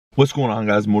What's going on,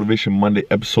 guys? Motivation Monday,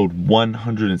 episode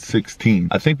 116.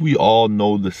 I think we all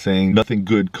know the saying, nothing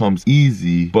good comes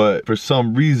easy, but for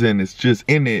some reason, it's just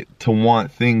in it to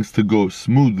want things to go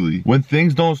smoothly. When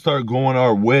things don't start going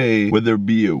our way, whether it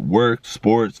be at work,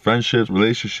 sports, friendships,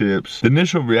 relationships, the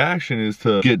initial reaction is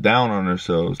to get down on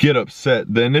ourselves, get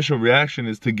upset. The initial reaction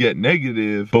is to get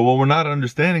negative, but what we're not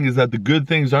understanding is that the good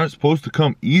things aren't supposed to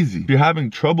come easy. If you're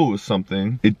having trouble with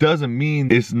something, it doesn't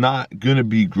mean it's not gonna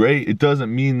be great. It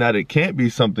doesn't mean that it can't be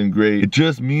something great. It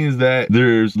just means that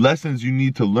there's lessons you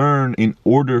need to learn in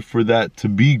order for that to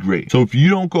be great. So if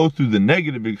you don't go through the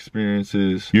negative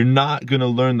experiences, you're not gonna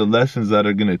learn the lessons that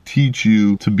are gonna teach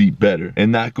you to be better.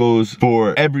 And that goes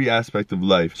for every aspect of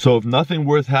life. So if nothing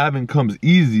worth having comes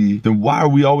easy, then why are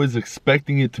we always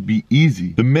expecting it to be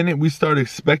easy? The minute we start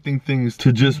expecting things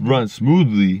to just run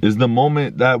smoothly is the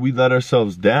moment that we let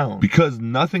ourselves down, because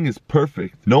nothing is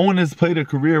perfect. No one has played a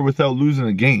career without losing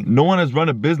a game. No one has run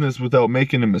a business without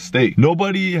making a mistake.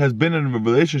 Nobody has been in a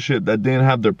relationship that didn't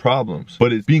have their problems,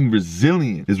 but it's being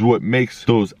resilient is what makes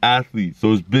those athletes,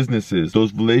 those businesses,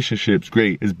 those relationships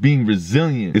great. It's being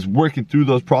resilient. It's working through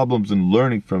those problems and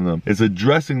learning from them. It's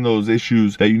addressing those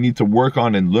issues that you need to work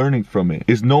on and learning from it.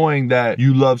 It's knowing that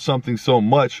you love something so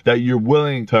much that you're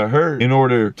willing to hurt in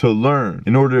order to learn,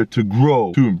 in order to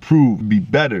grow, to improve, be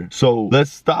better. So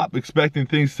let's stop expecting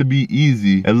things to be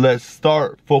easy and let's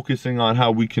start focusing on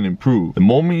how we can improve. The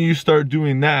moment you start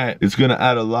doing that, it's gonna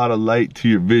add a lot of light to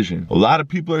your vision. A lot of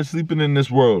people are sleeping in this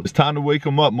world. It's time to wake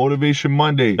them up. Motivation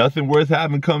Monday. Nothing worth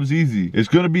having comes easy. It's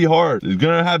gonna be hard. It's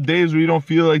gonna have days where you don't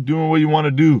feel like doing what you want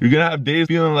to do. You're gonna have days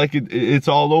feeling like it's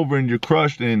all over and you're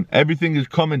crushed and everything is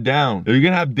coming down. You're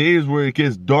gonna have days where it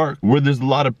gets dark, where there's a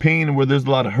lot of pain and where there's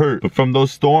a lot of hurt. But from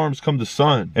those storms come the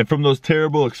sun, and from those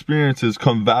terrible experiences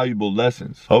come valuable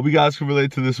lessons. I hope you guys can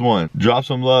relate to this one. Drop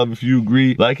some love if you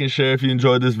agree. Like and share if you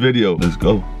enjoyed this video. Let's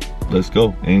go. Let's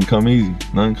go. Ain't come easy.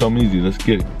 Nothing come easy. Let's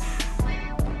get it.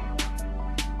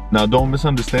 Now, don't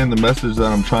misunderstand the message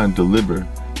that I'm trying to deliver.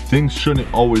 Things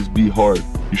shouldn't always be hard.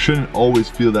 You shouldn't always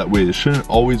feel that way. It shouldn't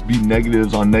always be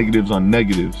negatives on negatives on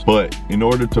negatives. But in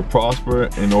order to prosper,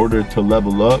 in order to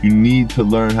level up, you need to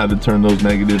learn how to turn those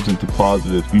negatives into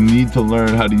positives. You need to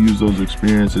learn how to use those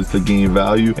experiences to gain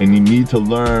value, and you need to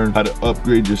learn how to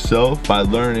upgrade yourself by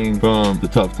learning from the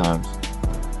tough times.